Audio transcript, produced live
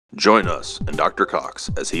Join us and Dr.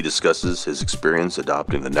 Cox as he discusses his experience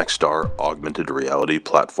adopting the NextAR Augmented Reality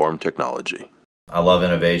platform technology. I love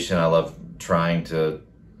innovation. I love trying to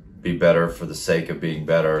be better for the sake of being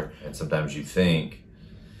better. And sometimes you think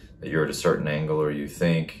that you're at a certain angle, or you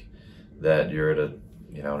think that you're at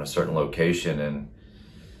in a certain location, and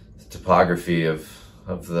the topography of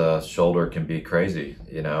the shoulder can be crazy,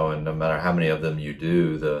 and no matter how many of them you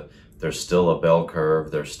do, there's still a bell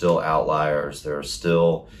curve, there's still outliers, there are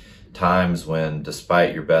still times when,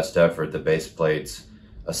 despite your best effort, the base plate's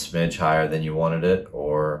a smidge higher than you wanted it,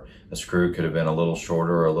 or a screw could have been a little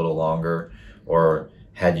shorter or a little longer, or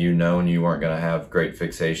had you known you weren't going to have great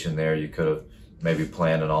fixation there, you could have maybe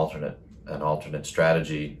planned an alternate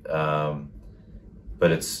strategy.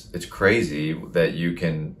 But it's crazy that you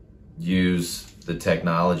can use the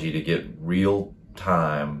technology to get real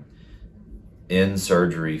time in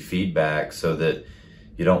surgery feedback, so that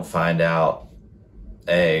you don't find out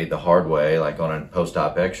the hard way, like on a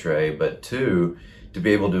post-op x-ray, but two, to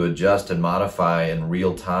be able to adjust and modify in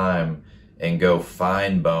real time and go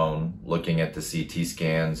fine bone looking at the CT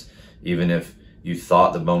scans. Even if you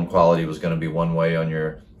thought the bone quality was going to be one way on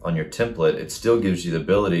your template, it still gives you the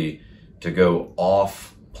ability to go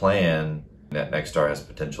off plan. That NextAR has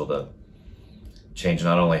potential to change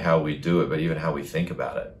not only how we do it, but even how we think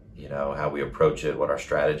about it, how we approach it, what our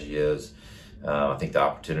strategy is. I think the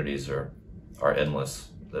opportunities are endless.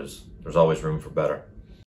 There's always room for better.